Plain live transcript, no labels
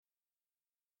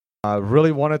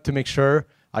Really wanted to make sure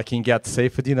I can get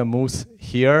Saifuddin Ammous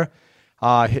here.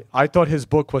 I thought his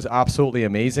book was absolutely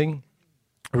amazing.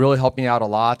 Really helped me out a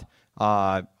lot.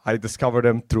 I discovered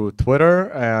him through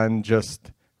Twitter and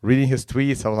just reading his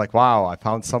tweets. I was like, wow, I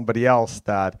found somebody else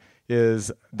that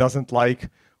doesn't like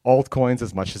altcoins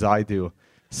as much as I do.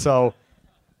 So,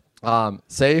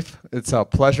 Saif, it's a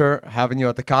pleasure having you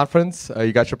at the conference.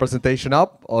 You got your presentation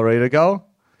up, all ready to go?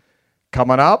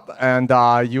 Come on up, and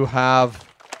you have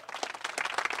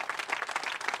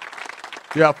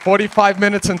 45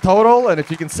 minutes in total, and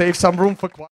if you can save some room for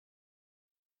questions.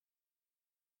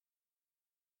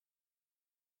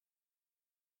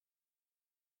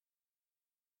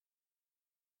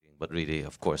 But really,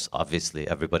 of course, obviously,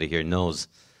 everybody here knows,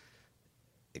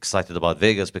 excited about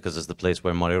Vegas because it's the place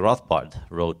where Murray Rothbard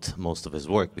wrote most of his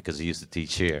work because he used to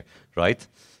teach here, right?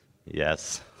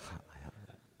 Yes,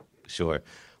 sure.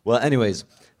 Well, anyways,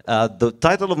 the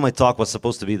title of my talk was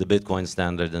supposed to be the Bitcoin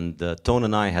Standard, and Tone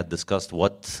and I had discussed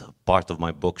what part of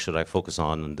my book should I focus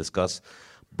on and discuss.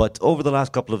 But over the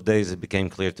last couple of days, it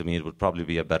became clear to me it would probably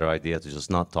be a better idea to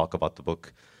just not talk about the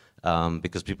book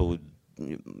because people would,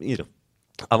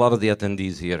 a lot of the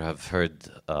attendees here have heard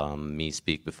me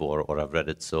speak before or have read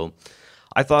it. So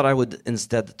I thought I would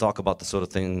instead talk about the sort of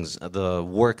things, the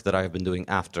work that I've been doing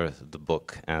after the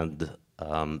book and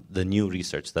the new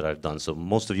research that I've done. So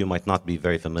most of you might not be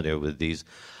very familiar with these.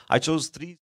 I chose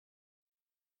three.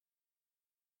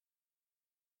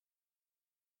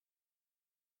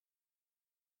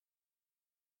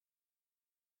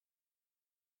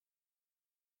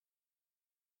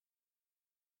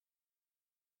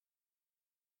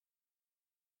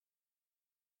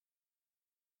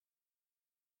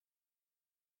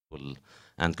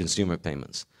 And consumer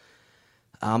payments.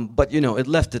 But it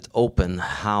left it open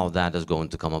how that is going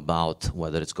to come about,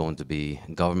 whether it's going to be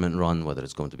government run, whether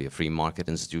it's going to be a free market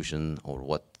institution, or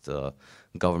what the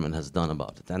government has done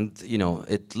about it. And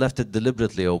it left it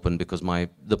deliberately open because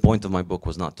the point of my book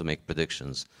was not to make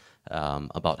predictions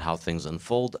about how things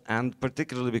unfold, and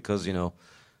particularly because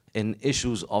in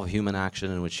issues of human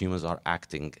action in which humans are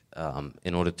acting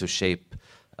in order to shape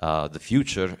the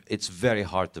future, it's very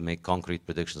hard to make concrete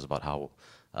predictions about how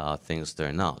things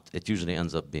turn out. It usually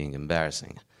ends up being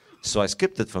embarrassing. So I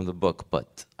skipped it from the book,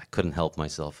 but I couldn't help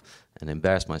myself and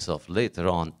embarrassed myself later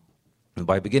on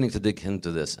by beginning to dig into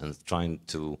this and trying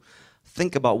to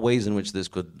think about ways in which this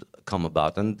could come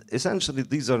about. And essentially,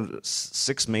 these are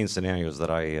 6 main scenarios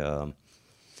that I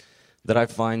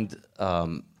find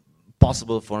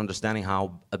possible for understanding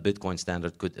how a Bitcoin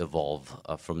standard could evolve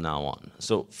from now on.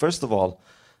 So first of all,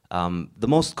 the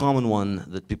most common one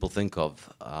that people think of,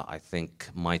 I think,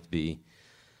 might be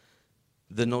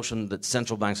the notion that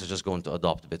central banks are just going to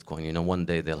adopt Bitcoin. One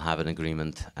day they'll have an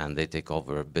agreement and they take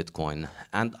over Bitcoin.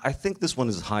 And I think this one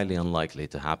is highly unlikely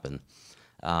to happen.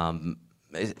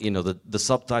 The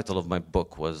subtitle of my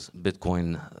book was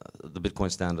Bitcoin, the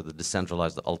Bitcoin Standard, the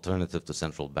decentralized alternative to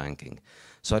central banking.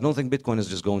 So I don't think Bitcoin is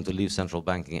just going to leave central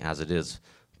banking as it is,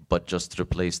 but just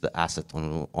replace the asset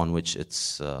on which it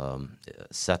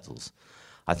settles.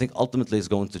 I think ultimately it's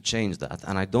going to change that,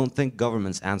 and I don't think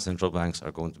governments and central banks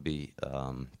are going to be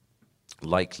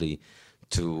likely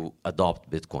to adopt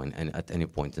Bitcoin at any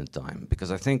point in time. Because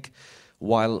I think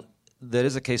while there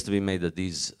is a case to be made that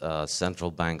these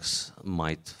central banks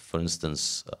might, for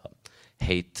instance,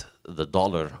 hate the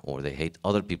dollar or they hate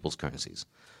other people's currencies,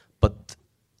 but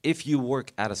if you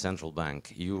work at a central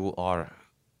bank, you are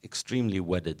extremely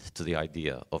wedded to the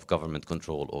idea of government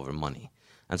control over money.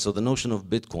 And so the notion of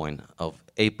Bitcoin, of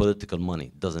apolitical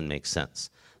money, doesn't make sense.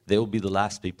 They will be the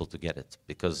last people to get it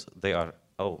because they are,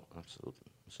 oh, absolutely,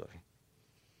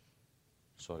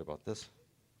 sorry about this.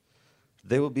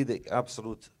 They will be the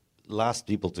absolute last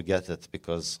people to get it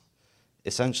because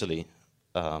essentially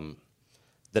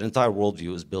their entire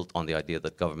worldview is built on the idea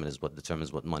that government is what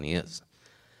determines what money is.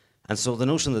 And so the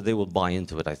notion that they will buy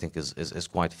into it, I think, is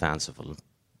quite fanciful.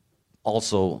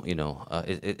 Also,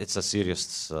 it's a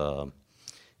serious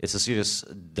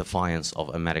defiance of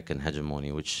American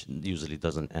hegemony, which usually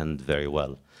doesn't end very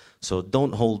well. So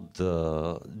don't hold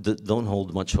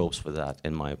much hopes for that,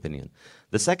 in my opinion.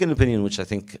 The second opinion, which I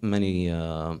think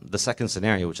the second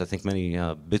scenario, which I think many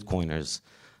Bitcoiners,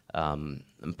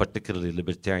 particularly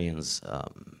libertarians,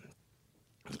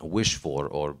 wish for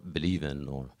or believe in,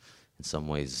 or in some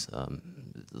ways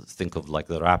think of like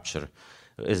the rapture,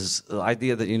 is the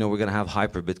idea that we're going to have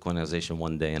hyper-Bitcoinization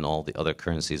one day and all the other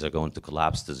currencies are going to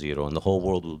collapse to zero and the whole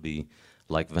world will be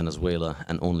like Venezuela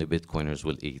and only Bitcoiners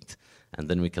will eat. And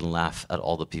then we can laugh at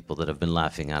all the people that have been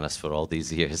laughing at us for all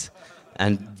these years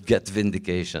and get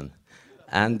vindication.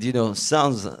 And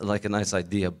sounds like a nice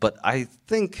idea, but I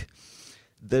think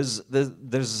there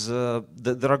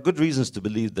are good reasons to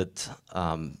believe that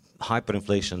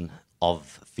hyperinflation of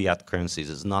fiat currencies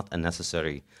is not a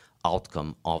necessary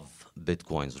outcome of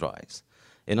Bitcoin's rise.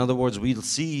 In other words, we'll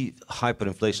see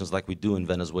hyperinflations like we do in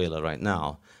Venezuela right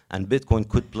now, and Bitcoin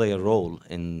could play a role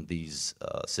in these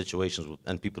situations,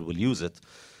 and people will use it.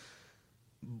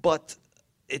 But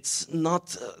it's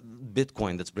not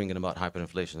Bitcoin that's bringing about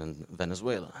hyperinflation in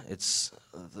Venezuela. It's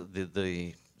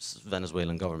the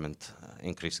Venezuelan government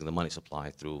increasing the money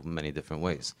supply through many different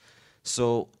ways.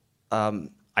 So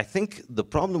I think the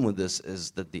problem with this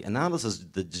is that the analysis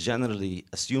that generally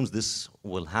assumes this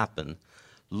will happen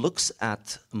looks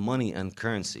at money and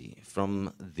currency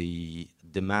from the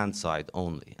demand side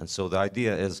only. And so the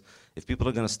idea is if people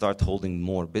are going to start holding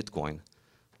more Bitcoin,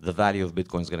 the value of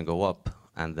Bitcoin is going to go up,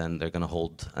 and then they're going to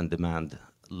hold and demand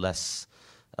less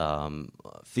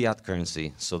fiat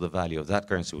currency, so the value of that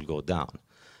currency will go down.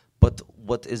 But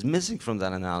what is missing from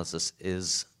that analysis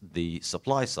is the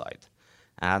supply side.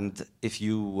 And if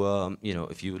you,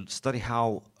 if you study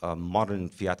how modern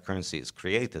fiat currency is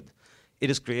created, it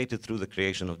is created through the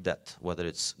creation of debt, whether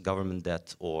it's government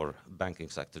debt or banking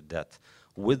sector debt.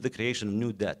 With the creation of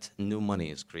new debt, new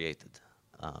money is created.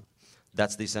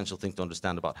 That's the essential thing to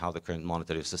understand about how the current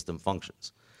monetary system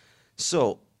functions.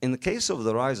 So in the case of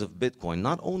the rise of Bitcoin,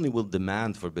 not only will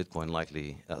demand for Bitcoin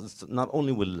not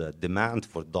only will demand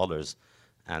for dollars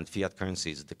and fiat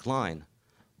currencies decline,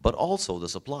 but also the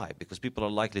supply, because people are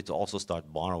likely to also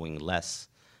start borrowing less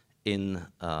in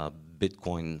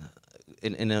Bitcoin,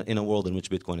 in a world in which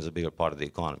Bitcoin is a bigger part of the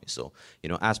economy. So,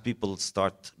 as people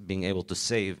start being able to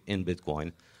save in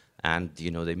Bitcoin, and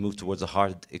they move towards a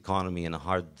hard economy and a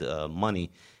hard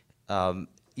money, remember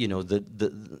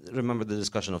the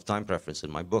discussion of time preference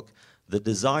in my book. The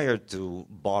desire to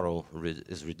borrow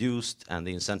is reduced, and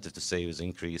the incentive to save is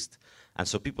increased, and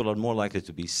so people are more likely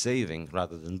to be saving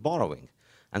rather than borrowing.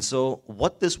 And so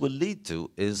what this will lead to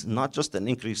is not just an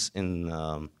increase in,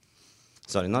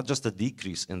 not just a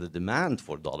decrease in the demand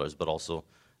for dollars, but also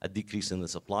a decrease in the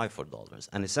supply for dollars.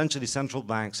 And essentially, central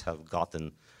banks have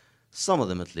gotten, some of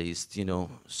them at least,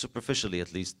 superficially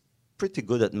at least, pretty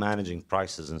good at managing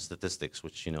prices and statistics,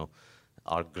 which,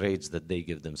 are grades that they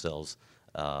give themselves,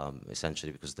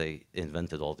 essentially, because they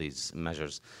invented all these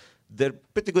measures. They're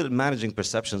pretty good at managing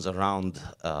perceptions around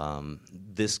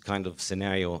this kind of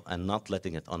scenario and not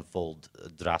letting it unfold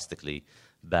drastically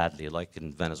badly, like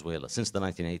in Venezuela, since the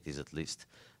 1980s at least.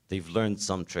 They've learned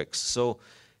some tricks. So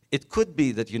it could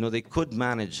be that they could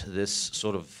manage this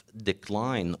sort of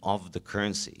decline of the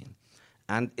currency.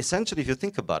 And essentially, if you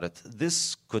think about it,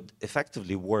 this could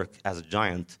effectively work as a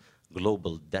giant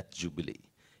global debt jubilee.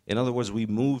 In other words, we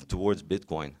move towards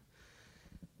Bitcoin,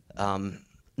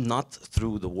 not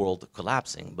through the world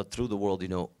collapsing, but through the world,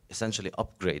 essentially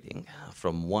upgrading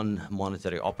from one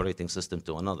monetary operating system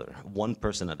to another, one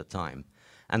person at a time.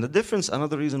 And the difference,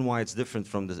 another reason why it's different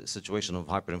from the situation of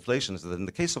hyperinflation is that in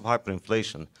the case of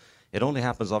hyperinflation, it only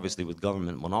happens obviously with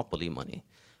government monopoly money.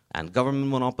 And government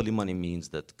monopoly money means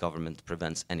that government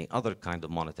prevents any other kind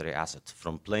of monetary asset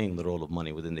from playing the role of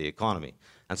money within the economy.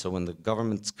 And so when the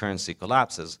government's currency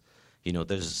collapses,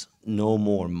 there's no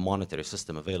more monetary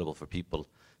system available for people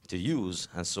to use,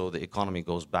 and so the economy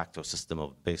goes back to a system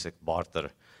of basic barter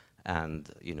and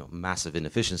massive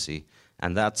inefficiency,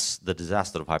 and that's the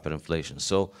disaster of hyperinflation.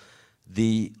 So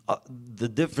the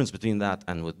difference between that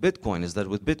and with Bitcoin is that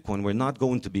with Bitcoin we're not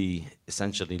going to be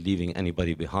essentially leaving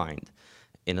anybody behind.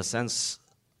 In a sense,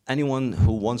 anyone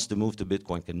who wants to move to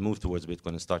Bitcoin can move towards Bitcoin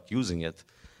and start using it,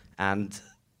 and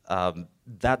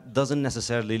that doesn't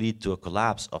necessarily lead to a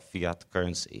collapse of fiat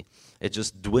currency. It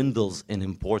just dwindles in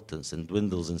importance and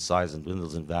dwindles in size and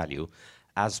dwindles in value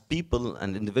as people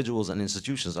and individuals and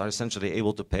institutions are essentially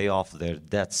able to pay off their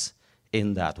debts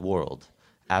in that world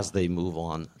as they move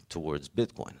on towards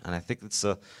Bitcoin. And I think it's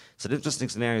an interesting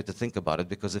scenario to think about it,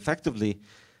 because effectively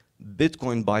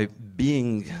Bitcoin, by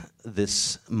being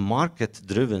this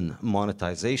market-driven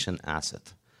monetization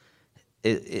asset,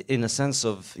 in a sense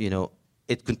of,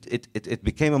 it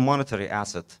became a monetary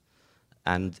asset,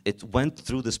 and it went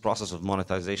through this process of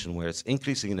monetization where it's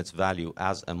increasing in its value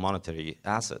as a monetary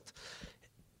asset.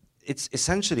 It's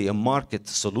essentially a market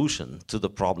solution to the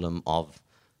problem of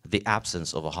the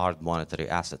absence of a hard monetary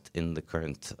asset in the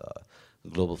current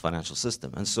global financial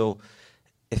system. And so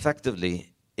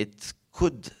effectively, it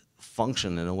could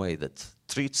function in a way that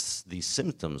treats the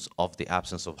symptoms of the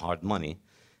absence of hard money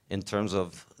in terms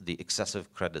of the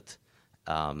excessive credit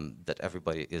that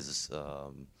everybody is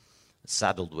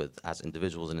saddled with as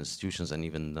individuals and institutions, and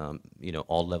even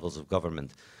all levels of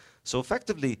government. So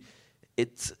effectively,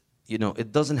 it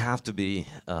doesn't have to be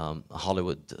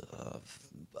Hollywood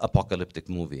apocalyptic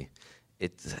movie.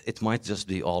 It might just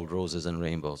be all roses and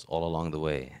rainbows all along the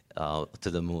way to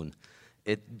the moon.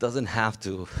 It doesn't have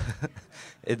to.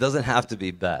 It doesn't have to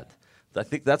be bad. I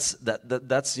think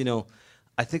that's you know.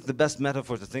 I think the best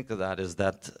metaphor to think of that is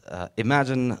that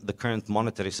imagine the current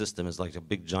monetary system is like a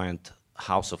big giant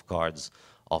house of cards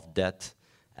of debt,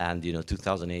 and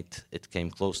 2008 it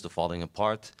came close to falling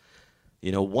apart.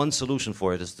 One solution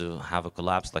for it is to have a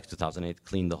collapse like 2008,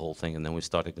 clean the whole thing, and then we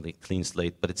start a clean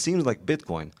slate. But it seems like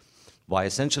Bitcoin, by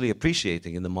essentially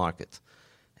appreciating in the market,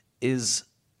 is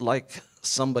like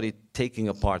somebody taking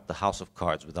apart the house of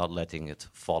cards without letting it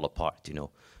fall apart.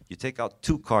 You take out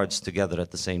two cards together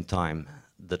at the same time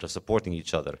that are supporting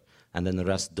each other, and then the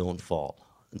rest don't fall,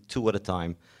 two at a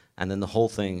time, and then the whole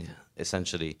thing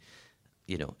essentially,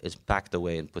 is packed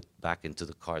away and put back into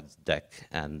the cards deck,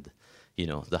 and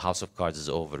the house of cards is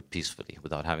over peacefully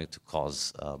without having to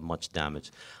cause much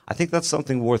damage. I think that's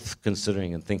something worth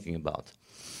considering and thinking about.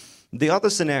 The other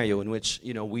scenario in which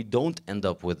we don't end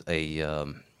up with a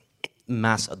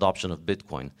mass adoption of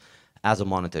Bitcoin as a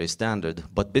monetary standard,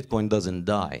 but Bitcoin doesn't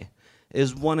die,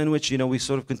 is one in which we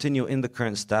sort of continue in the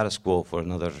current status quo for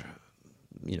another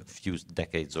few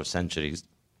decades or centuries,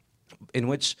 in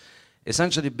which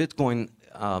essentially Bitcoin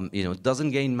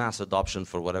doesn't gain mass adoption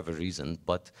for whatever reason,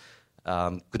 but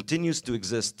continues to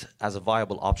exist as a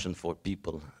viable option for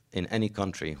people in any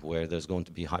country where there's going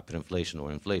to be hyperinflation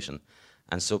or inflation.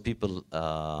 And so people,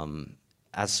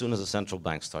 as soon as the central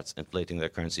bank starts inflating their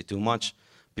currency too much,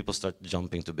 people start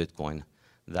jumping to Bitcoin.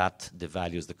 That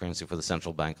devalues the currency for the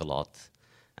central bank a lot.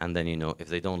 And then, if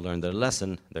they don't learn their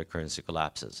lesson, their currency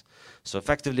collapses. So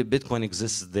effectively, Bitcoin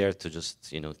exists there to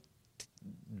just,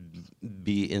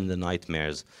 be in the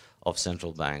nightmares of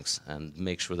central banks and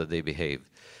make sure that they behave.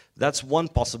 That's one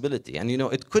possibility. And,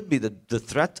 it could be that the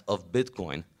threat of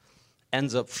Bitcoin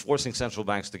ends up forcing central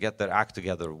banks to get their act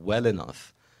together well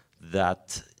enough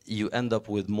that you end up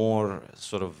with more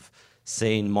sort of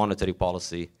sane monetary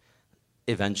policy,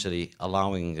 eventually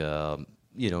allowing,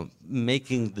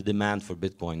 making the demand for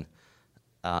Bitcoin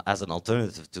as an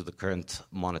alternative to the current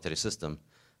monetary system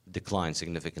decline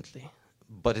significantly.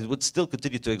 But it would still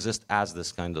continue to exist as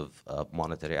this kind of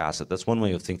monetary asset. That's one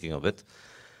way of thinking of it.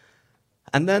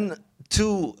 And then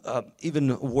two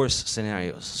even worse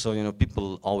scenarios. So,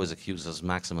 people always accuse us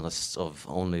maximalists of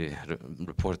only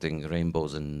reporting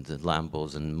rainbows and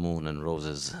Lambos and moon and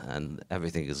roses, and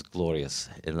everything is glorious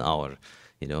in our,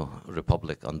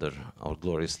 republic under our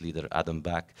glorious leader, Adam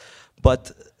Back.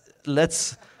 But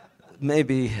let's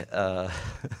maybe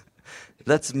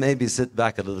sit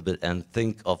back a little bit and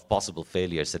think of possible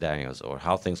failure scenarios or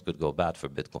how things could go bad for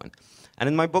Bitcoin. And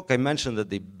in my book, I mentioned that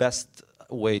the best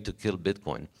way to kill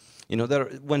Bitcoin,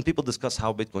 when people discuss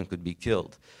how Bitcoin could be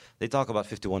killed, they talk about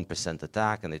 51%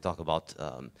 attack, and they talk about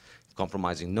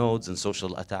compromising nodes and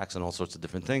social attacks and all sorts of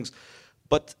different things.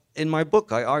 But in my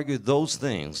book, I argue those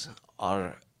things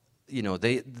are,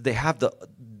 they have the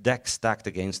deck stacked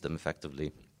against them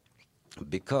effectively,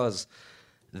 because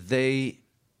they're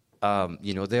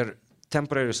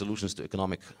temporary solutions to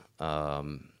economic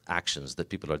actions that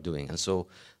people are doing. And so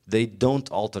they don't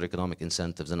alter economic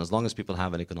incentives. And as long as people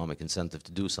have an economic incentive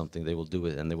to do something, they will do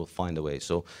it, and they will find a way.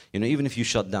 So, even if you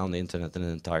shut down the internet in an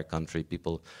entire country,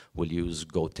 people will use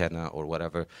GoTenna or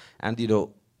whatever. And,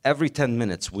 every 10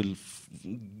 minutes we'll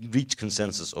reach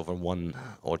consensus over 1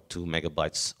 or 2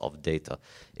 megabytes of data.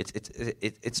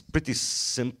 It's pretty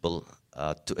simple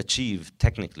to achieve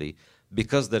technically,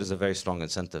 because there is a very strong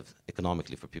incentive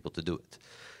economically for people to do it.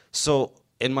 So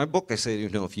in my book, I say,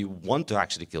 if you want to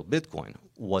actually kill Bitcoin,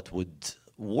 what would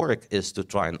work is to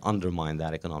try and undermine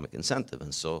that economic incentive.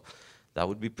 And so that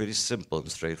would be pretty simple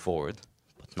and straightforward,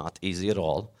 but not easy at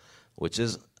all, which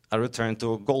is a return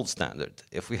to a gold standard.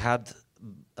 If we had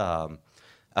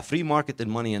a free market in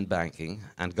money and banking,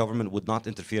 and government would not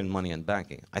interfere in money and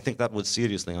banking, I think that would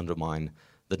seriously undermine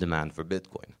the demand for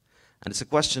Bitcoin. And it's a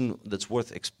question that's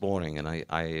worth exploring, and I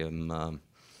am,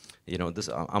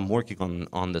 I'm working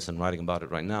on this and writing about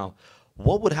it right now.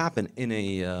 What would happen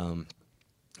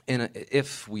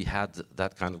if we had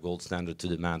that kind of gold standard to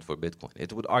demand for Bitcoin?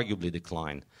 It would arguably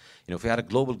decline. If we had a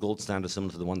global gold standard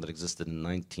similar to the one that existed in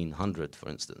 1900, for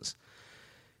instance,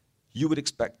 you would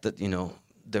expect that,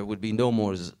 there would be no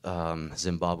more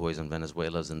Zimbabwe's and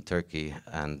Venezuela's and Turkey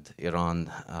and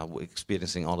Iran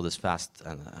experiencing all of this fast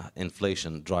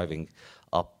inflation, driving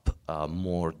up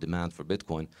more demand for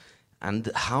Bitcoin.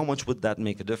 And how much would that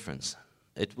make a difference?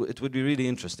 It would be really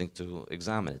interesting to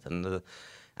examine it.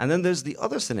 And then there's the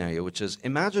other scenario, which is,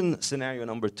 imagine scenario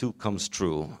number 2 comes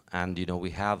true, and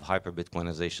we have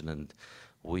hyper-Bitcoinization, and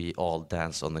we all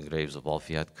dance on the graves of all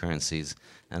fiat currencies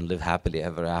and live happily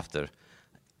ever after.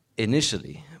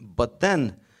 initially. But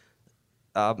then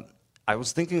I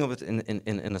was thinking of it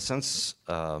in a sense,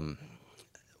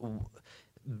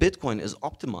 Bitcoin is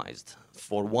optimized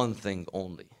for one thing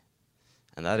only,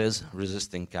 and that is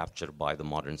resisting capture by the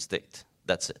modern state.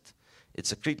 That's it.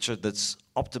 It's a creature that's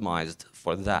optimized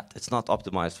for that. It's not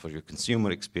optimized for your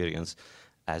consumer experience,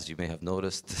 as you may have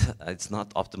noticed. It's not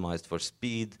optimized for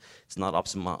speed. It's not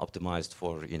optimized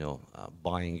for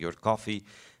buying your coffee.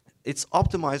 It's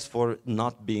optimized for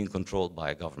not being controlled by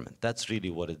a government. That's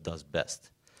really what it does best.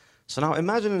 So now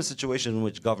imagine a situation in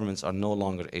which governments are no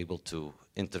longer able to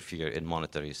interfere in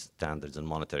monetary standards and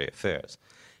monetary affairs.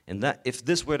 And that, if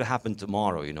this were to happen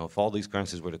tomorrow, if all these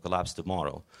currencies were to collapse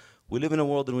tomorrow, we live in a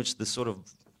world in which this sort of,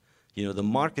 the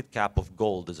market cap of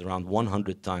gold is around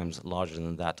 100 times larger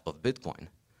than that of Bitcoin.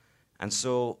 And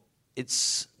so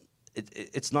it's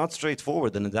not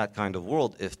straightforward in that kind of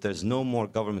world. If there's no more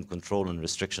government control and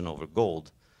restriction over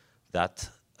gold, that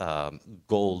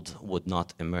gold would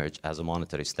not emerge as a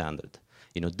monetary standard.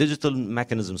 Digital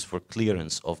mechanisms for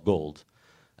clearance of gold,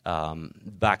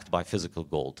 backed by physical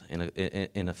gold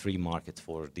in a free market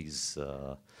for these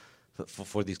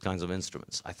kinds of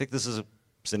instruments. I think this is a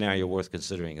scenario worth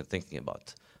considering and thinking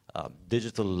about.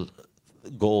 Digital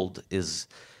gold is,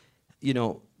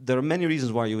 there are many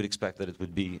reasons why you would expect that it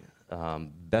would be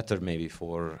better maybe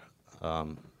for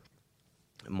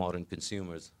modern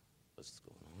consumers. What's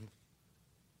going on?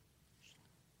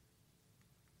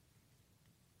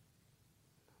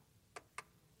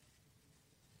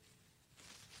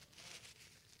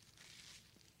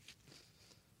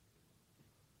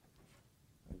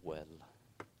 Well,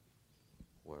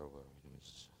 where were we?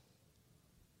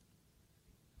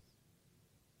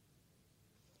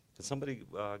 Can somebody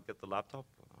get the laptop?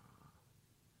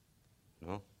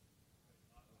 No?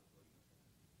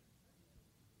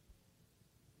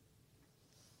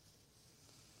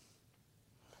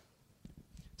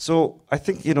 So I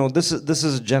think this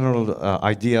is a general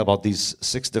idea about these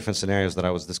 6 different scenarios that I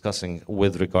was discussing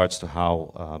with regards to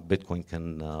how Bitcoin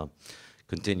can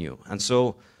continue. And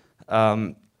so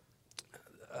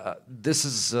this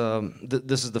is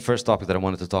the first topic that I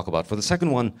wanted to talk about. For the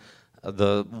second one,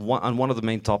 one of the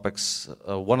main topics,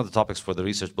 one of the topics for the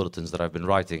research bulletins that I've been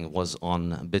writing was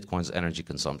on Bitcoin's energy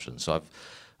consumption. So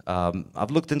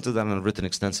I've looked into that and written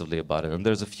extensively about it. And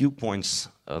there's a few points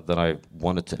that I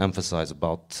wanted to emphasize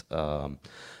about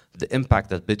the impact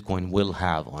that Bitcoin will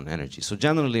have on energy. So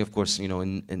generally, of course,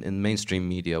 in mainstream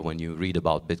media, when you read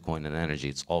about Bitcoin and energy,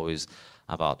 it's always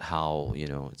about how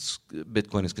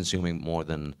Bitcoin is consuming more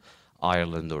than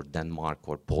Ireland or Denmark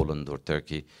or Poland or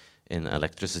Turkey in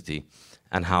electricity,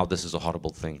 and how this is a horrible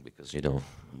thing because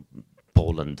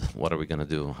Poland, what are we going to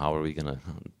do? How are we going to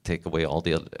take away all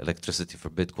the electricity for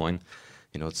Bitcoin?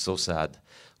 It's so sad.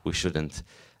 We shouldn't.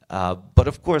 But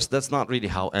of course, that's not really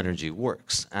how energy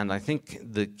works. And I think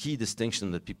the key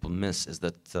distinction that people miss is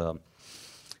that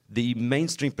the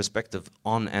mainstream perspective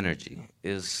on energy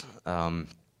is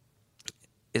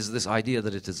this idea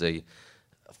that it is a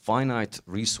finite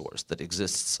resource that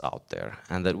exists out there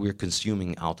and that we're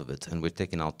consuming out of it, and we're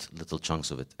taking out little chunks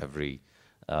of it every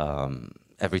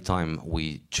time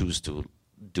we choose to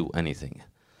do anything.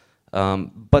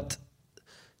 But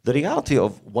the reality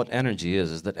of what energy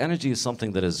is that energy is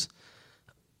something that is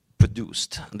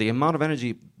produced. The amount of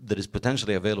energy that is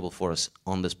potentially available for us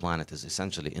on this planet is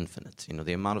essentially infinite.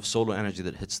 The amount of solar energy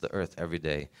that hits the Earth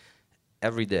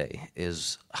every day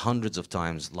is hundreds of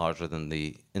times larger than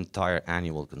the entire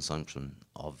annual consumption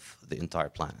of the entire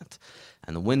planet.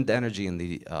 And the wind energy and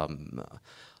the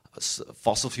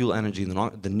fossil fuel energy,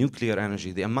 the nuclear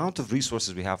energy, the amount of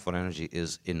resources we have for energy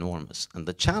is enormous. And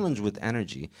the challenge with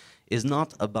energy is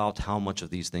not about how much of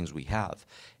these things we have.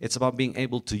 It's about being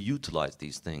able to utilize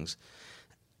these things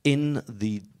in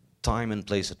the time and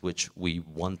place at which we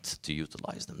want to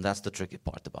utilize them. That's the tricky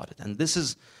part about it. And this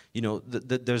is,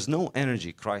 there's no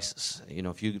energy crisis.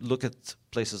 If you look at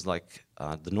places like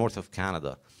the north of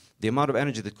Canada, the amount of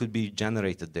energy that could be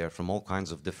generated there from all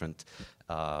kinds of different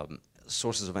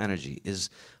sources of energy is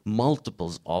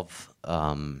multiples of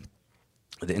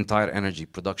the entire energy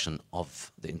production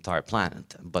of the entire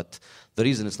planet. But the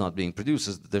reason it's not being produced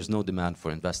is that there's no demand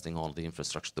for investing all the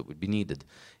infrastructure that would be needed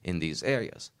in these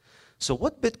areas. So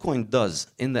what Bitcoin does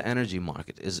in the energy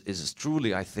market is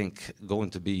truly, I think,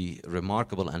 going to be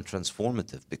remarkable and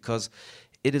transformative, because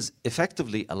it is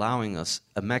effectively allowing us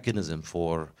a mechanism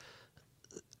for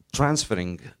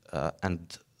transferring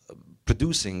and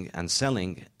producing and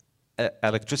selling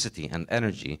electricity and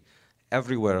energy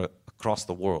everywhere across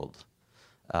the world,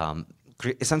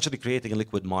 essentially creating a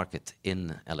liquid market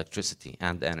in electricity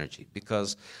and energy.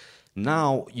 Because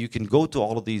Now you can go to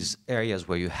all of these areas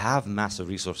where you have massive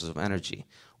resources of energy,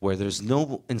 where there's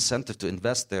no incentive to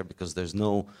invest there because there's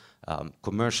no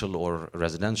commercial or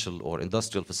residential or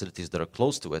industrial facilities that are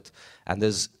close to it, and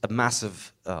there's a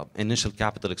massive initial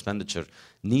capital expenditure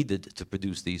needed to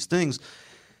produce these things.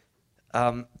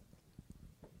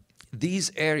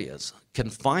 These areas can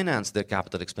finance their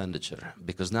capital expenditure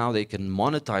because now they can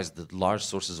monetize the large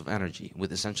sources of energy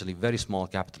with essentially very small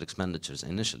capital expenditures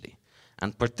initially.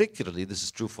 And particularly, this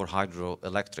is true for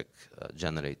hydroelectric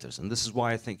generators. And this is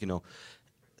why I think,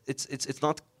 it's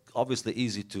not obviously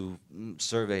easy to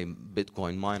survey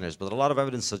Bitcoin miners, but a lot of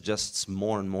evidence suggests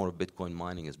more and more of Bitcoin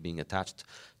mining is being attached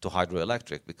to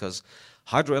hydroelectric, because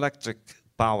hydroelectric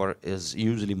power is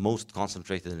usually most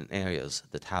concentrated in areas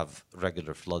that have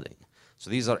regular flooding. So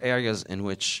these are areas in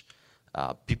which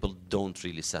people don't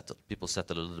really settle. People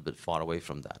settle a little bit far away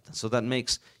from that. So that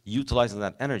makes utilizing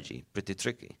that energy pretty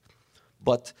tricky.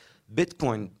 But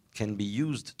Bitcoin can be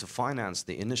used to finance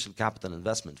the initial capital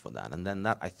investment for that. And then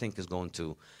that, I think, is going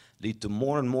to lead to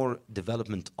more and more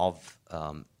development of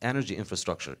energy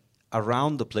infrastructure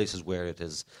around the places where it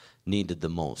is needed the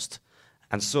most.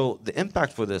 And so the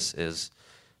impact for this is,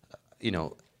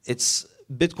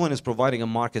 Bitcoin is providing a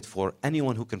market for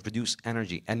anyone who can produce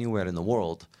energy anywhere in the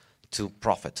world to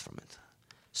profit from it.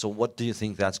 So what do you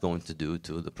think that's going to do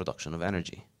to the production of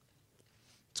energy?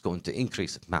 It's going to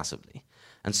increase it massively.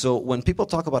 And so when people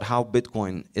talk about how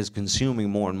Bitcoin is consuming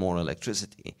more and more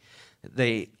electricity,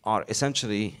 they are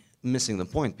essentially missing the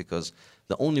point, because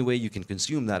the only way you can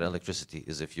consume that electricity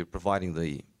is if you're providing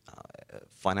the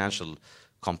financial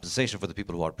compensation for the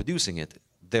people who are producing it.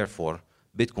 Therefore,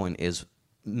 Bitcoin is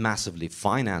massively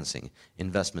financing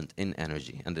investment in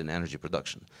energy and in energy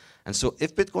production. And so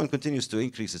if Bitcoin continues to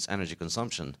increase its energy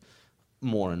consumption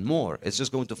more and more, it's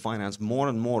just going to finance more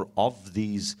and more of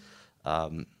these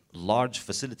large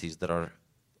facilities that are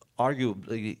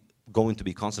arguably going to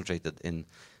be concentrated in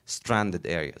stranded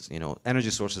areas, energy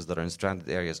sources that are in stranded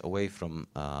areas away from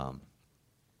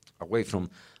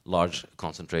large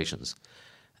concentrations.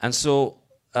 And so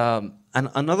and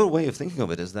another way of thinking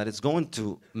of it is that it's going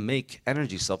to make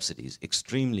energy subsidies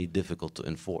extremely difficult to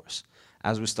enforce,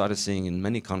 as we started seeing in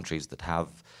many countries that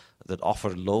offer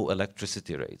low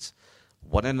electricity rates.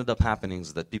 What ended up happening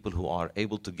is that people who are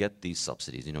able to get these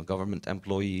subsidies, government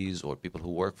employees or people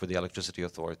who work for the electricity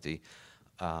authority,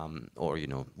 or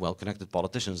well-connected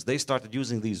politicians, they started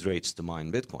using these rates to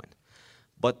mine Bitcoin.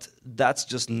 But that's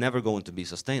just never going to be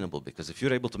sustainable, because if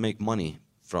you're able to make money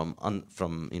from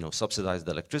subsidized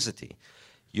electricity,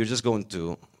 you're just going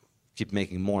to keep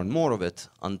making more and more of it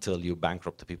until you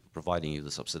bankrupt the people providing you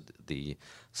the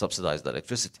subsidized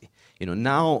electricity.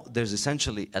 Now there's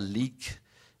essentially a leak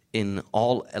in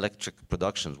all electric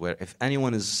productions, where if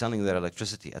anyone is selling their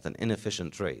electricity at an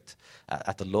inefficient rate,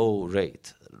 at a low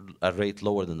rate, a rate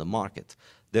lower than the market,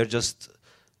 they're just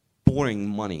pouring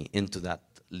money into that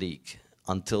leak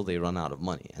until they run out of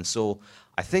money. And so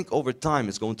I think over time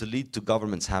it's going to lead to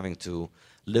governments having to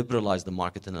liberalize the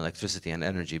market in electricity and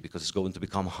energy, because it's going to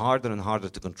become harder and harder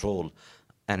to control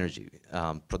energy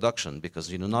production, because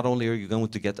not only are you going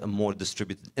to get a more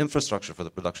distributed infrastructure for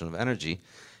the production of energy,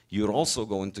 you're also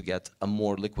going to get a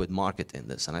more liquid market in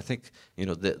this. And I think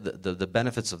the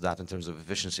benefits of that in terms of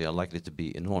efficiency are likely to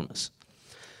be enormous.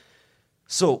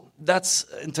 So that's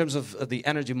in terms of the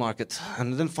energy market.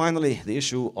 And then finally, the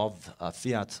issue of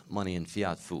fiat money and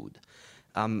fiat food.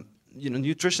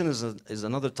 Nutrition is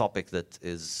another topic that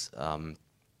is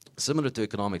similar to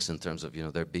economics in terms of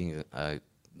there being a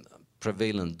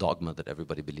prevalent dogma that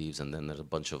everybody believes, and then there's a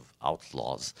bunch of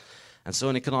outlaws. And so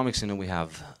in economics, we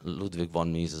have Ludwig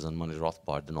von Mises and Murray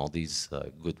Rothbard and all these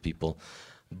good people.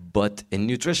 But in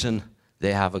nutrition,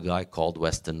 they have a guy called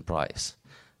Weston Price.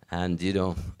 And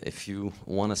if you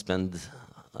want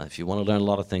to learn a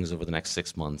lot of things over the next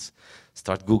 6 months,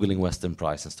 start Googling Weston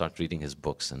Price and start reading his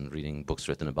books and reading books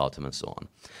written about him and so on.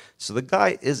 So the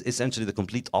guy is essentially the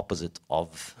complete opposite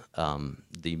of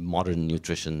the modern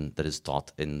nutrition that is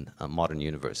taught in modern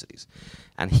universities.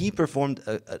 And he performed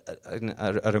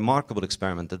a remarkable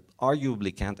experiment that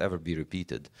arguably can't ever be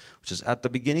repeated, which is at the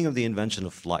beginning of the invention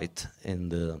of flight in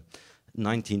the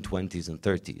 1920s and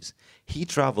 30s, he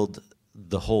traveled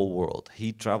the whole world.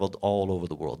 He traveled all over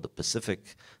the world, the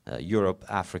Pacific, Europe,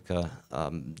 Africa,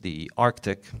 the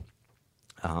Arctic.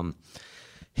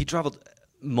 He traveled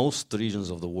most regions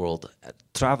of the world,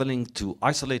 traveling to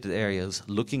isolated areas,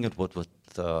 looking at what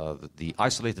the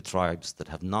isolated tribes that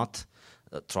have not,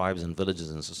 tribes and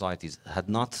villages and societies, had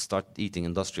not started eating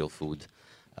industrial food,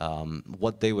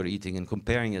 what they were eating, and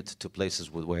comparing it to places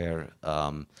where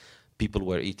people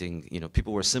were eating,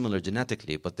 people were similar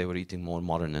genetically, but they were eating more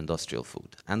modern industrial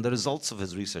food. And the results of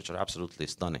his research are absolutely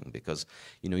stunning because,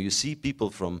 you see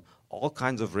people from all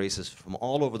kinds of races from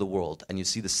all over the world, and you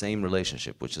see the same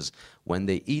relationship, which is when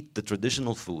they eat the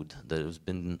traditional food that has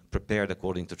been prepared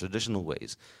according to traditional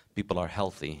ways, people are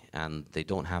healthy and they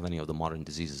don't have any of the modern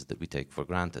diseases that we take for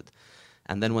granted.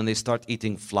 And then when they start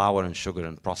eating flour and sugar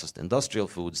and processed industrial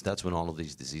foods, that's when all of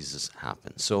these diseases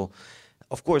happen. So,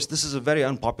 of course, this is a very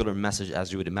unpopular message,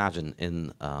 as you would imagine,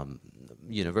 in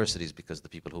universities, because the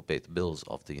people who pay the bills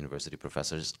of the university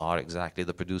professors are exactly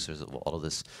the producers of all of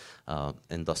this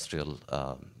industrial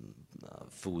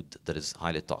food that is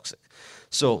highly toxic.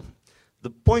 So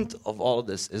the point of all of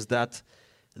this is that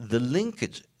the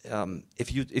linkage,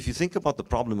 if you think about the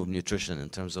problem of nutrition in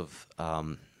terms of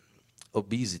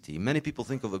obesity, many people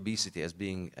think of obesity as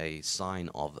being a sign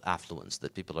of affluence,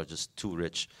 that people are just too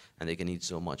rich and they can eat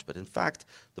so much. But in fact,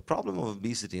 the problem of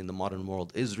obesity in the modern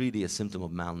world is really a symptom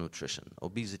of malnutrition.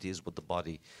 Obesity is what the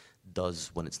body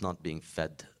does when it's not being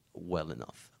fed well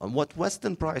enough. And what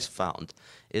Weston Price found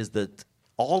is that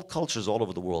all cultures all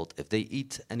over the world, if they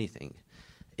eat anything,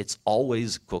 it's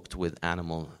always cooked with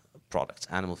animal products,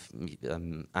 animal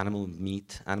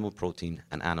meat, animal protein,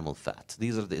 and animal fat.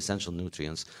 These are the essential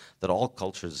nutrients that all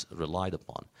cultures relied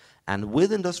upon. And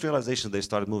with industrialization, they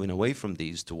started moving away from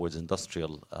these towards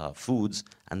industrial foods,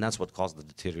 and that's what caused the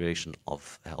deterioration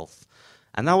of health.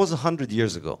 And that was 100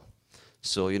 years ago.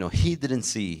 So, he didn't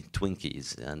see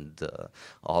Twinkies and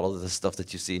all of the stuff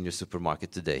that you see in your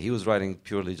supermarket today. He was writing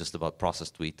purely just about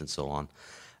processed wheat and so on.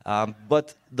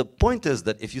 But the point is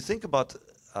that if you think about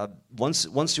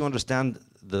once you understand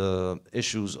the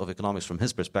issues of economics from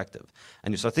his perspective,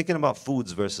 and you start thinking about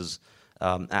foods versus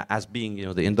as being,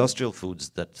 the industrial foods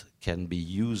that can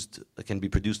be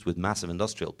produced with massive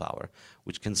industrial power,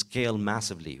 which can scale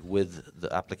massively with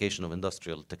the application of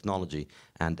industrial technology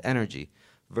and energy,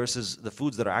 versus the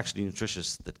foods that are actually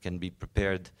nutritious, that can be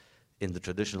prepared in the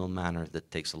traditional manner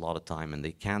that takes a lot of time and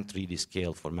they can't really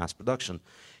scale for mass production,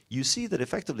 you see that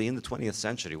effectively in the 20th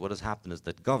century, what has happened is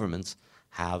that governments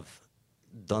have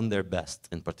done their best,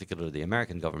 in particular the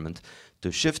American government,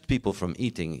 to shift people from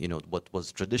eating, what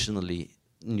was traditionally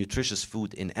nutritious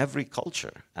food in every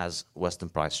culture, as Weston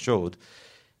Price showed,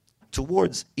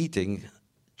 towards eating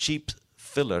cheap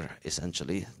filler,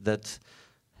 essentially, that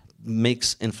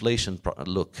makes inflation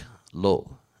look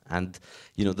low. And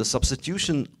the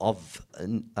substitution of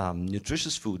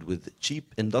nutritious food with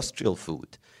cheap industrial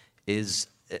food is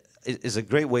a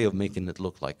great way of making it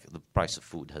look like the price of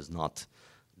food has not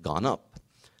gone up.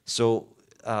 So,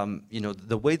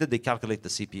 the way that they calculate the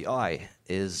CPI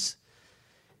is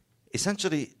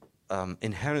essentially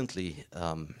inherently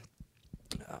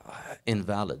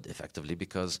invalid, effectively,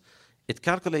 because it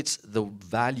calculates the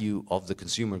value of the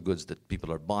consumer goods that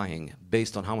people are buying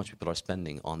based on how much people are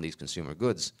spending on these consumer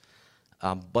goods.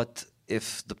 But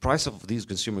if the price of these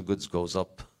consumer goods goes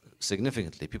up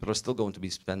significantly, people are still going to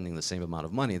be spending the same amount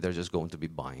of money. They're just going to be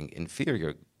buying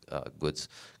inferior goods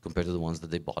compared to the ones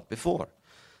that they bought before.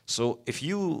 So if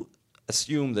you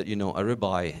assume that, a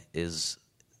ribeye is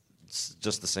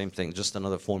just the same thing, just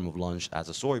another form of lunch as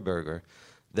a soy burger,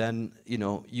 then,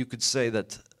 you could say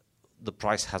that the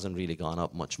price hasn't really gone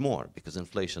up much more, because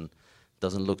inflation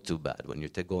doesn't look too bad when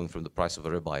you're going from the price of a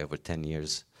ribeye over 10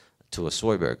 years to a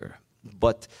soy burger.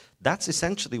 But that's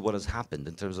essentially what has happened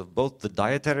in terms of both the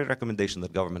dietary recommendation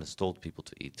that government has told people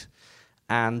to eat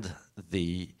and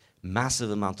the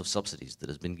massive amount of subsidies that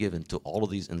has been given to all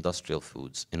of these industrial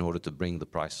foods in order to bring the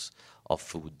price of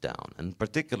food down. And in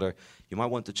particular, you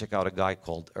might want to check out a guy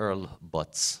called Earl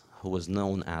Butz, who was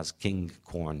known as King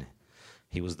Corn.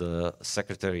 He was the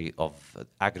Secretary of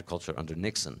Agriculture under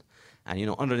Nixon.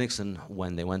 And under Nixon,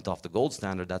 when they went off the gold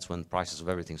standard, that's when prices of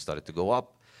everything started to go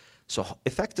up. So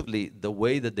effectively, the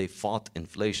way that they fought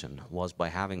inflation was by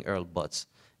having Earl Butz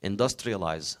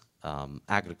industrialize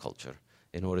agriculture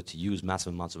in order to use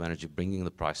massive amounts of energy, bringing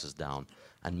the prices down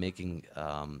and making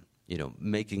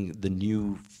the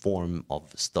new form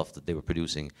of stuff that they were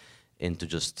producing into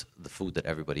just the food that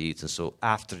everybody eats. And so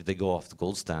after they go off the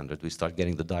gold standard, we start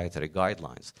getting the dietary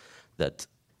guidelines that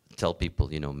tell people,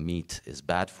 meat is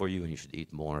bad for you and you should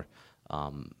eat more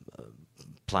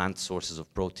plant sources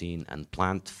of protein and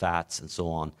plant fats and so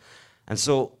on. And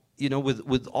so,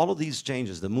 with all of these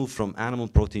changes, the move from animal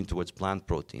protein towards plant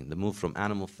protein, the move from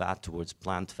animal fat towards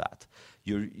plant fat,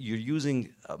 you're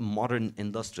using modern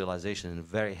industrialization in a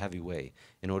very heavy way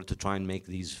in order to try and make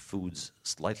these foods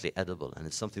slightly edible. And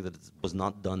it's something that was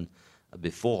not done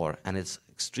before, and it's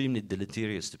extremely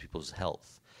deleterious to people's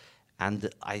health.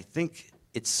 And I think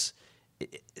it's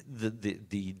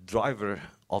the driver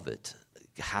of it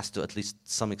has to at least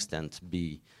some extent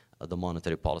be the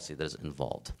monetary policy that is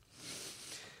involved.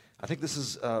 I think this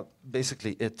is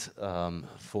basically it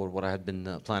for what I had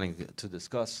been planning to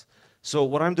discuss. So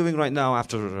what I'm doing right now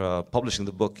after publishing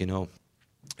the book,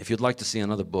 if you'd like to see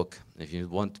another book, if you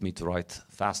want me to write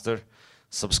faster,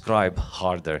 subscribe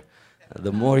harder.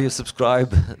 The more you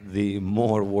subscribe, the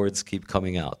more words keep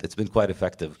coming out. It's been quite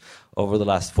effective. Over the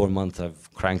last 4 months,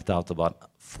 I've cranked out about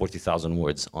 40,000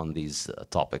 words on these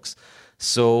topics.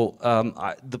 So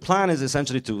the plan is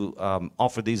essentially to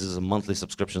offer these as a monthly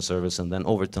subscription service, and then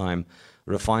over time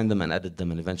refine them and edit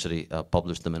them and eventually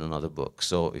publish them in another book.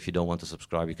 So if you don't want to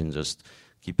subscribe, you can just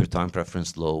keep your time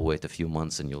preference low, wait a few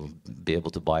months, and you'll be able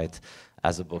to buy it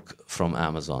as a book from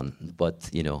Amazon. But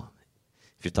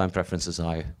if your time preference is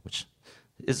high, which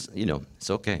is, it's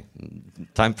okay.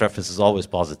 Time preference is always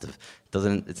positive.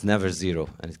 It's never zero,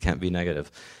 and it can't be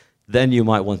negative. Then you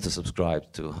might want to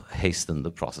subscribe to hasten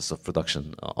the process of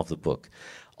production of the book.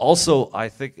 Also, I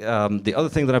think the other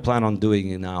thing that I plan on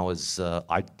doing now is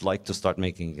I'd like to start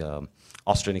making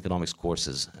Austrian economics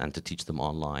courses and to teach them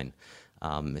online.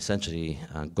 Essentially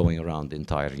going around the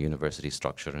entire university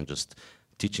structure and just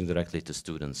teaching directly to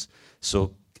students.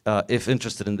 So if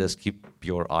interested in this, keep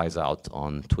your eyes out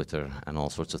on Twitter and all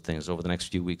sorts of things. Over the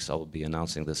next few weeks, I will be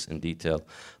announcing this in detail.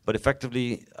 But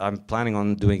effectively, I'm planning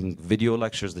on doing video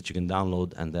lectures that you can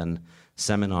download, and then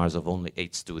seminars of only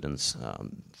 8 students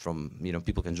from,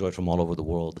 people can join from all over the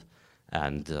world.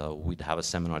 And we'd have a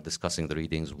seminar discussing the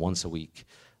readings once a week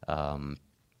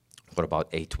for about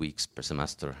 8 weeks per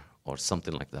semester, or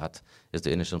something like that is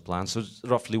the initial plan. So it's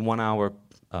roughly 1 hour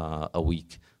a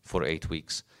week for 8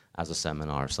 weeks as a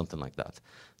seminar, something like that.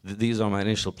 These are my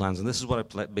initial plans, and this is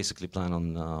what I basically plan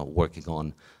on working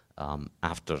on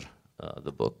after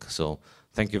the book. So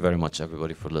thank you very much,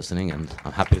 everybody, for listening, and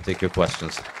I'm happy to take your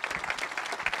questions.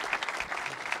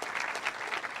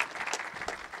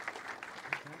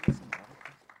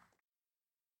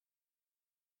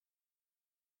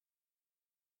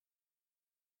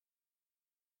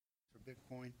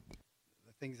 Bitcoin,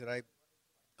 the things that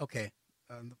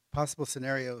the possible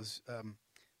scenarios,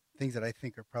 things that I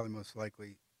think are probably most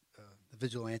likely, the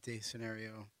vigilante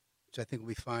scenario, which I think will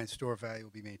be fine, store value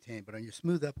will be maintained. But on your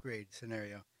smooth upgrade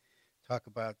scenario, talk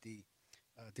about the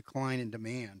decline in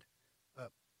demand.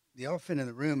 The elephant in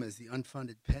the room is the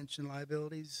unfunded pension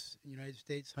liabilities in the United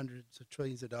States, hundreds of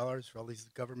trillions of dollars for all these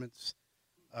governments.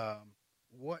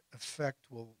 What effect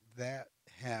will that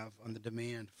have on the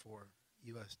demand for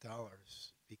U.S.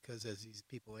 dollars? Because as these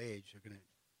people age, they're going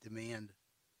to demand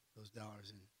those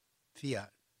dollars in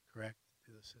fiat, correct,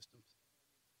 through the systems.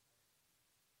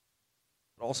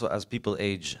 Also, as people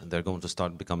age, they're going to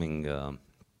start becoming,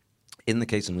 in the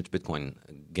case in which Bitcoin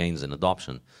gains in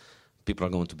adoption, people are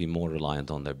going to be more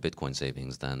reliant on their Bitcoin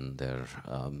savings than their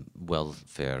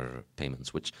welfare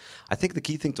payments, which I think the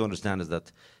key thing to understand is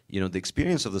that, the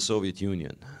experience of the Soviet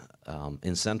Union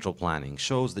in central planning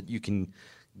shows that you can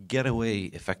get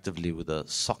away effectively with a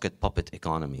socket puppet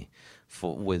economy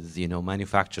with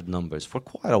manufactured numbers for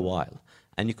quite a while,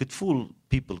 and you could fool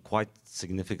people quite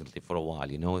significantly for a while.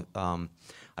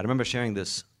 I remember sharing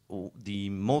this. The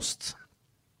most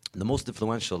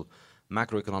influential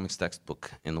macroeconomics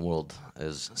textbook in the world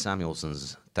is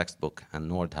Samuelson's textbook, and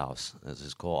Nordhaus is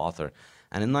his co-author.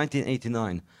 And in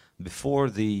 1989, before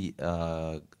the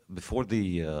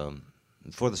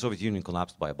Soviet Union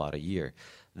collapsed by about a year,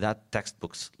 that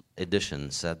textbook's edition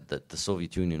said that the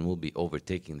Soviet Union will be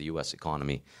overtaking the US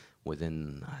economy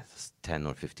within 10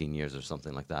 or 15 years or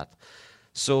something like that.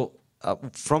 So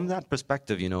from that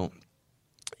perspective,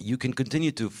 you can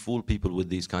continue to fool people with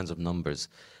these kinds of numbers.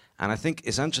 And I think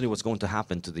essentially what's going to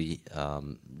happen to the,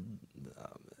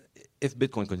 if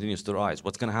Bitcoin continues to rise,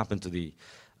 what's going to happen to the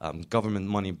government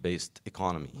money-based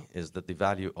economy is that the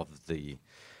value of the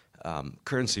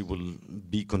currency will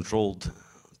be controlled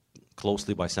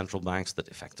closely by central banks that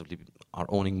effectively are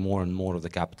owning more and more of the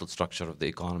capital structure of the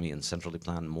economy and centrally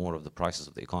plan more of the prices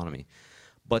of the economy.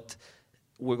 But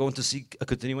we're going to see a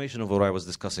continuation of what I was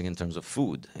discussing in terms of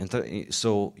food.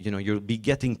 So, you'll be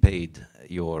getting paid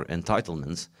your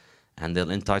entitlements, and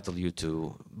they'll entitle you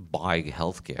to buy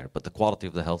healthcare, but the quality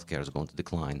of the healthcare is going to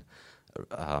decline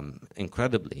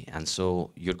incredibly, and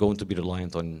so you're going to be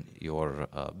reliant on your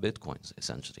bitcoins,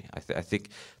 essentially. I think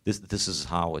this is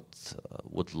how it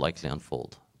would likely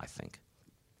unfold, I think.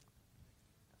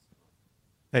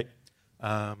 Hey,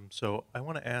 so I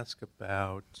want to ask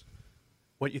about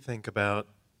what you think about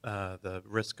the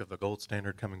risk of the gold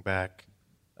standard coming back,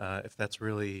 if that's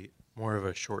really more of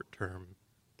a short-term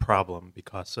problem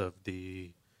because of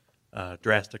the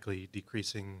drastically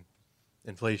decreasing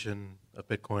inflation of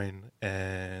Bitcoin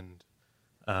and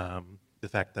the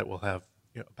fact that we'll have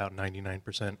about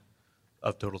 99%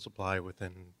 of total supply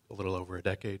within a little over a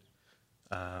decade.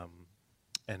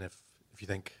 And if you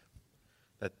think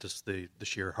that just the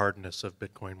sheer hardness of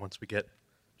Bitcoin, once we get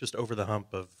just over the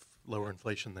hump of lower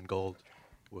inflation than gold,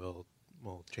 will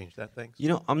change that thing?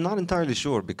 I'm not entirely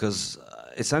sure because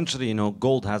essentially,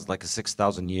 gold has like a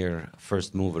 6,000-year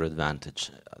first mover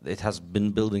advantage. It has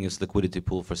been building its liquidity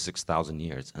pool for 6,000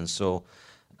 years, and so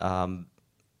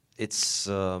it's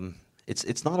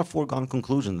not a foregone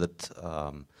conclusion that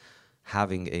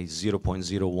having a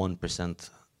 0.01%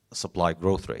 supply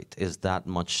growth rate is that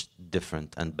much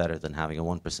different and better than having a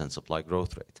 1% supply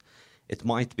growth rate. It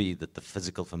might be that the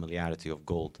physical familiarity of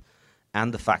gold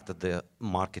and the fact that the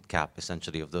market cap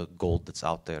essentially of the gold that's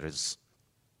out there is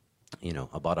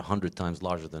about 100 times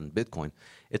larger than Bitcoin,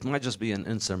 it might just be an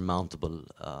insurmountable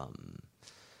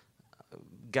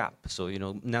gap. So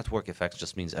network effects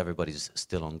just means everybody's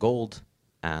still on gold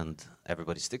and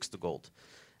everybody sticks to gold,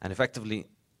 and effectively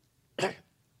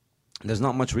there's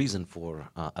not much reason for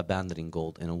abandoning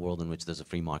gold in a world in which there's a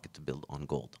free market to build on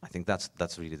gold. I think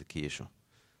that's really the key issue.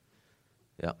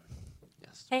 Yeah.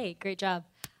 Yes. Hey, great job.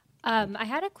 I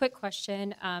had a quick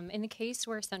question. In the case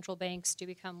where central banks do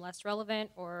become less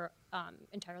relevant or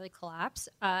entirely collapse,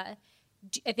 I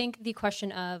think the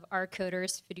question of are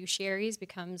coders fiduciaries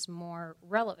becomes more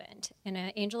relevant. And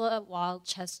Angela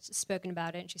Walsh has spoken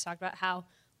about it, and she's talked about how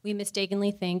we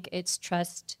mistakenly think it's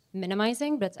trust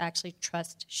minimizing, but it's actually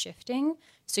trust shifting.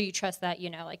 So you trust that,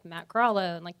 like Matt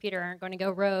Corallo and like Peter aren't going to go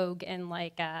rogue and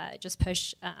like just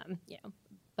push,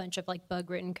 bunch of like bug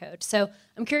written code. So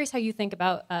I'm curious how you think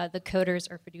about the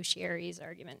coders or fiduciaries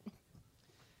argument.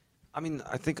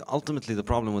 I think ultimately the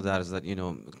problem with that is that,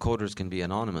 coders can be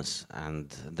anonymous and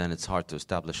then it's hard to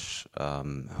establish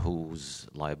whose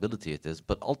liability it is.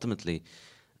 But ultimately,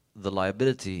 the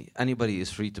liability, anybody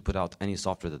is free to put out any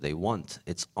software that they want.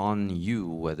 It's on you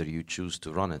whether you choose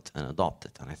to run it and adopt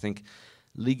it. And I think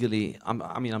legally, I'm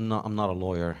not a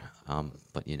lawyer,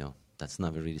 but that's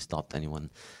never really stopped anyone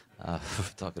from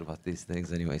talking about these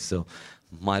things anyway. So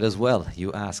might as well.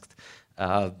 You asked.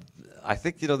 I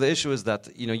think the issue is that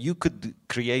you could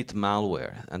create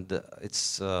malware, and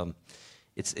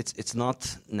it's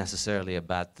not necessarily a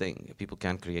bad thing. People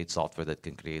can create software that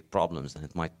can create problems, and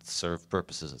it might serve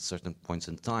purposes at certain points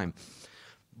in time.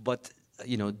 But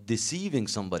deceiving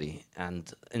somebody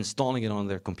and installing it on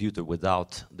their computer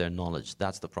without their knowledge,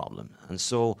 that's the problem. And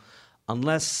so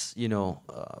unless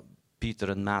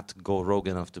Peter and Matt go rogue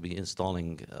enough to be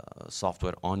installing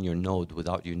software on your node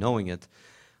without you knowing it,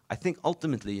 I think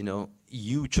ultimately,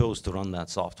 you chose to run that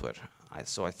software.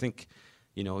 So I think,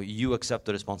 you accept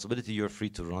the responsibility. You're free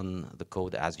to run the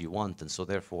code as you want, and so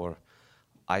therefore,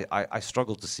 I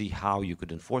struggle to see how you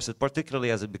could enforce it,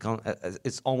 particularly as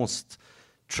it's almost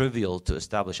trivial to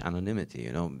establish anonymity.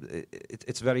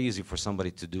 It's very easy for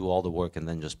somebody to do all the work and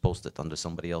then just post it under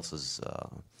somebody else's,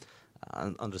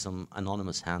 under some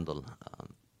anonymous handle,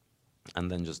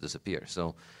 and then just disappear.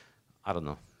 So, I don't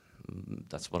know.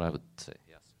 That's what I would say.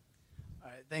 Yes. All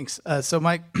right, thanks. So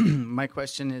my my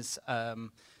question is,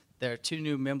 there are two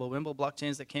new Mimblewimble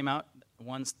blockchains that came out.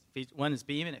 One is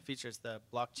Beam, and it features the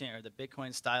blockchain or the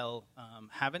Bitcoin style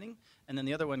halvening, and then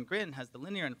the other one, Grin, has the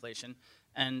linear inflation.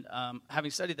 And having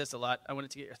studied this a lot, I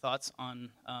wanted to get your thoughts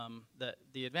on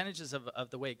the advantages of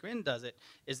the way Grin does it.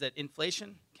 Is that the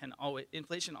inflation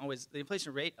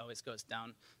rate always goes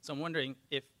down. So I'm wondering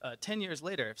if 10 years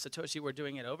later, if Satoshi were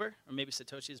doing it over, or maybe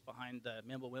Satoshi is behind the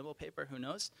Mimblewimble paper, who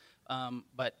knows?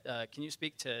 But can you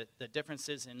speak to the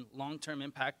differences in long-term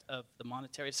impact of the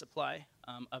monetary supply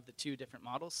of the two different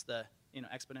models, the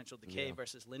exponential decay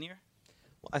versus linear?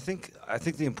 Well, I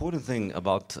think the important thing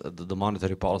about the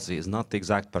monetary policy is not the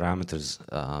exact parameters.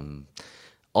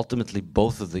 Ultimately,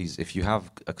 both of these, if you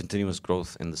have a continuous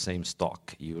growth in the same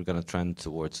stock, you're going to trend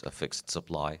towards a fixed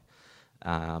supply,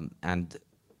 and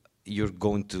you're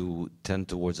going to tend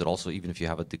towards it also, even if you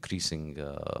have a decreasing,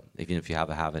 even if you have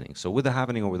a halvening. So with a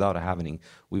halvening or without a halvening,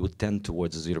 we would tend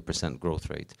towards a 0% growth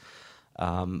rate.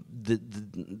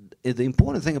 The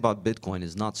important thing about Bitcoin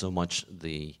is not so much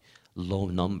the low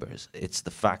numbers. It's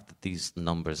the fact that these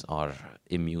numbers are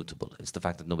immutable. It's the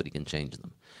fact that nobody can change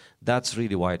them. That's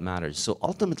really why it matters. So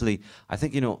ultimately, I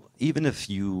think, even if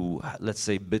let's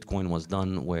say Bitcoin was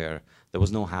done where there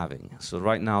was no halving. So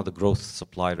right now, the growth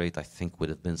supply rate, I think, would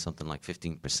have been something like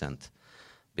 15%,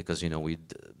 because,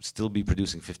 we'd still be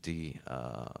producing 50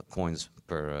 coins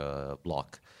per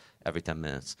block every 10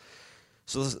 minutes.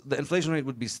 So the inflation rate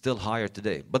would be still higher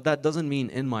today. But that doesn't mean,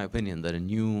 in my opinion, that a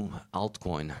new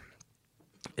altcoin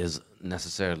is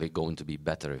necessarily going to be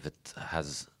better if it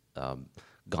has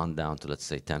gone down to, let's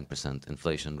say, 10%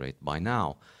 inflation rate by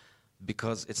now.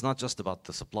 because it's not just about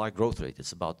the supply growth rate,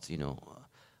 it's about,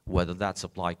 whether that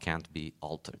supply can't be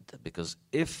altered. Because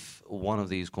if one of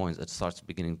these coins that starts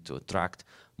beginning to attract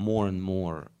more and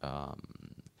more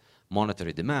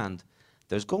monetary demand,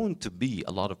 there's going to be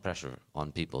a lot of pressure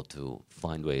on people to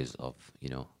find ways of,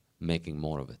 making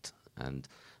more of it and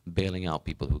bailing out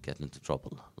people who get into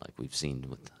trouble, like we've seen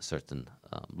with certain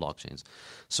blockchains.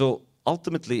 So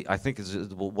ultimately, I think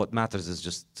what matters is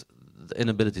just the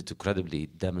inability to credibly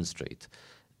demonstrate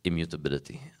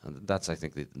immutability. And that's, I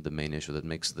think, the main issue that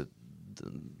makes the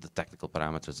technical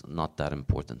parameters not that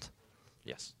important.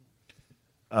 Yes.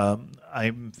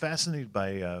 I'm fascinated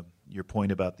by your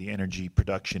point about the energy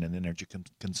production and energy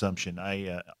consumption.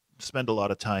 I spend a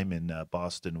lot of time in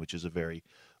Boston, which is a very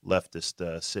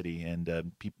leftist city,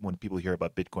 and when people hear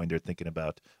about Bitcoin, they're thinking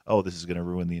about, oh, this is going to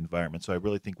ruin the environment. So I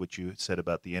really think what you said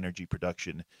about the energy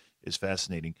production is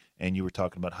fascinating. And you were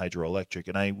talking about hydroelectric,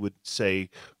 and I would say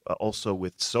also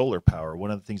with solar power, one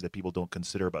of the things that people don't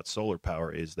consider about solar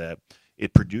power is that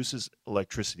it produces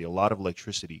electricity, a lot of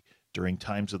electricity during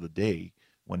times of the day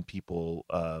when people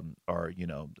are,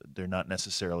 they're not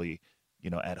necessarily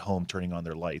at home turning on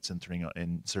their lights and turning on,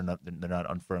 and so they're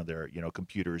not in front of their,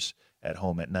 computers at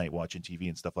home at night watching TV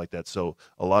and stuff like that. So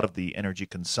a lot of the energy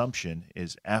consumption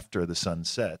is after the sun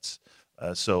sets.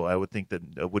 So I would think that,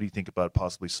 what do you think about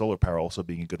possibly solar power also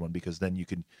being a good one? Because then you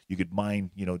could mine,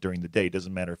 during the day. It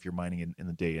doesn't matter if you're mining in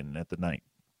the day and at the night.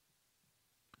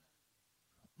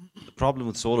 The problem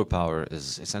with solar power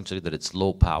is essentially that it's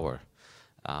low power.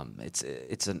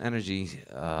 It's an energy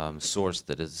source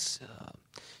that is,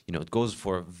 it goes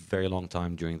for a very long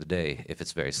time during the day if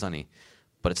it's very sunny,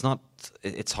 but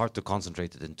it's hard to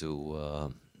concentrate it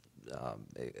into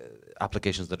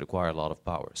applications that require a lot of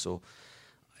power. So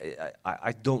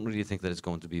I don't really think that it's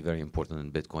going to be very important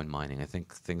in Bitcoin mining. I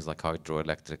think things like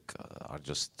hydroelectric are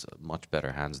just much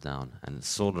better, hands down, and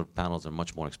solar panels are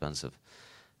much more expensive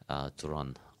to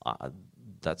run.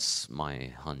 That's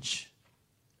my hunch.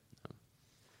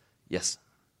 Yes?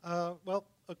 Well,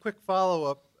 a quick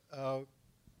follow-up.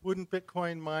 Wouldn't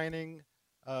Bitcoin mining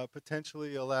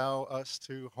potentially allow us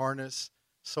to harness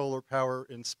solar power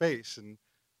in space and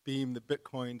beam the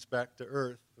Bitcoins back to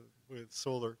Earth with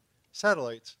solar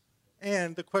satellites?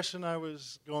 And the question I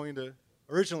was going to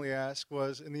originally ask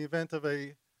was, in the event of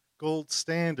a gold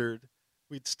standard,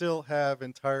 we'd still have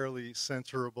entirely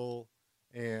censorable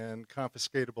and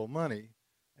confiscatable money.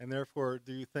 And therefore,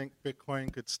 do you think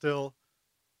Bitcoin could still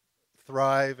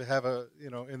thrive, have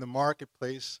in the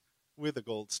marketplace with a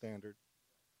gold standard?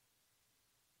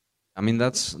 I mean,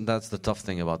 that's the tough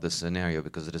thing about this scenario,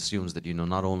 because it assumes that,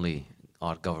 not only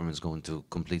are governments going to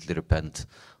completely repent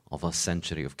of a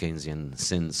century of Keynesian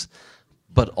sins,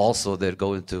 but also they're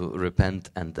going to repent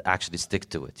and actually stick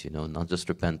to it, not just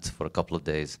repent for a couple of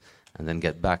days and then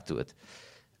get back to it.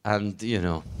 And,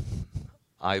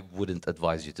 I wouldn't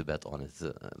advise you to bet on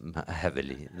it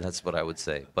heavily. That's what I would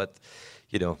say. But,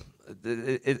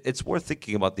 it's worth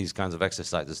thinking about these kinds of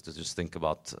exercises, to just think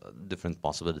about different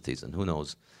possibilities, and who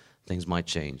knows, things might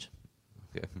change.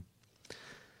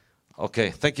 Okay,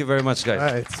 thank you very much, guys.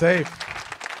 All right, safe.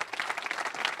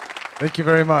 Thank you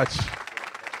very much.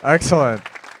 Excellent.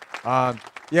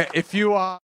 Yeah, if you